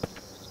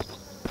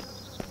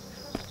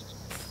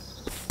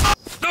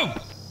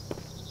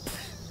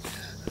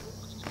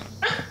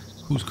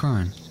 Who's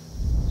crying?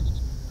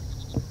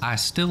 I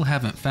still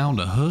haven't found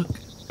a hook.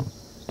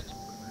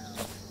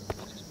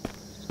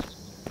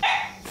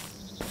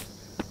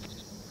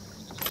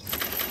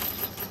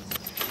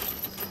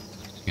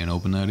 Can't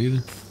open that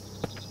either.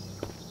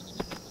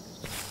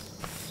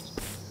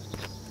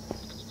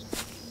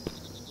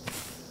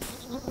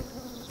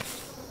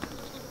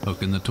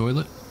 Hook in the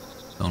toilet?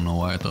 Don't know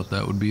why I thought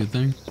that would be a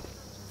thing.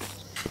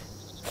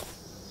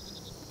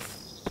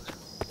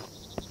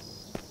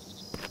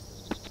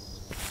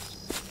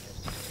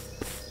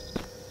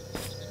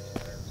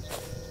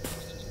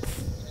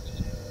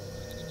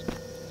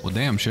 Well,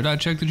 damn, should I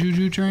check the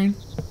choo-choo train?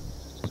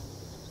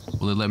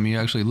 Will it let me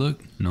actually look?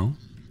 No.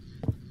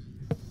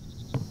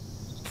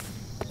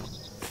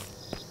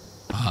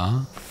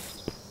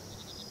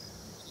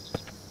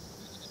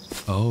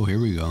 Oh,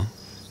 here we go.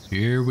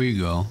 Here we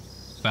go.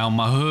 Found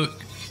my hook.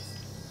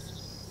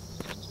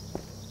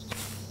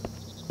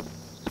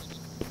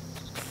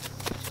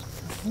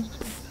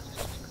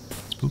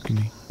 Spooking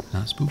me.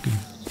 Not spooking me.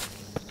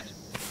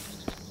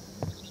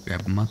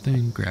 Grabbing my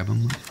thing.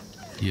 Grabbing my...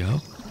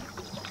 Yup.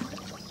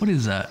 What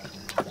is that?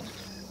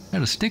 Is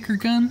that a sticker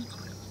gun?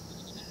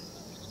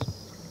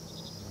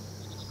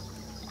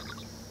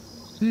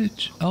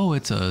 Bitch. Oh,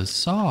 it's a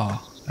saw,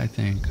 I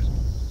think.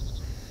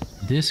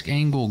 Disc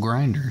angle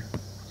grinder.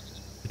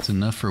 It's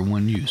enough for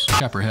one use.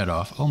 Chop her head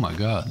off. Oh my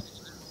god.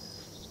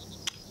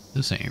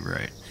 This ain't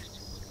right.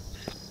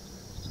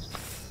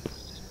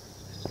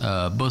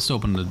 Bust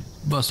open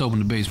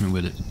the basement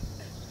with it.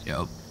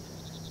 Yup.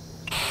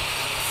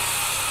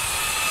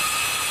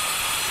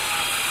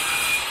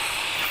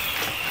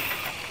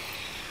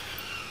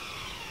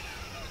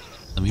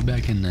 Let me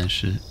back in that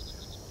shit.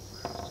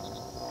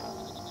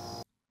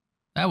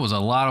 That was a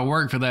lot of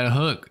work for that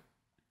hook.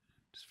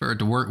 Just for it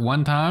to work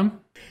one time.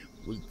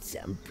 We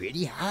sound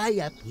pretty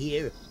high up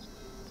here.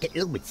 Get a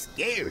little bit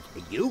scared,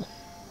 are you?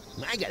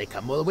 I gotta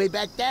come all the way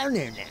back down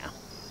there now.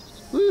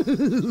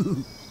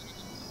 Woo-hoo-hoo-hoo.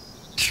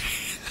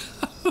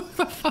 What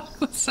the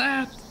fuck was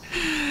that?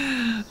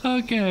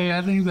 Okay,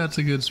 I think that's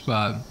a good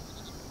spot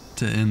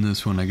to end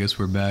this one. I guess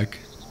we're back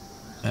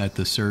at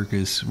the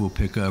circus. We'll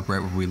pick up right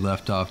where we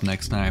left off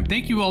next time.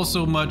 Thank you all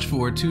so much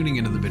for tuning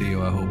into the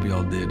video. I hope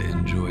y'all did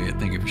enjoy it.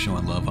 Thank you for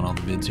showing love on all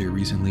the vids here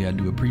recently. I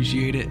do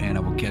appreciate it, and I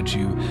will catch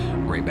you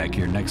right back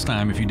here next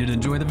time. If you did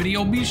enjoy the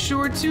video, be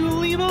sure to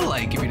leave a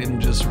like if you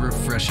didn't, just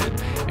refresh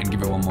it and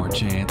give it one more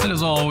chance. And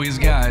as always,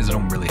 guys, I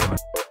don't really have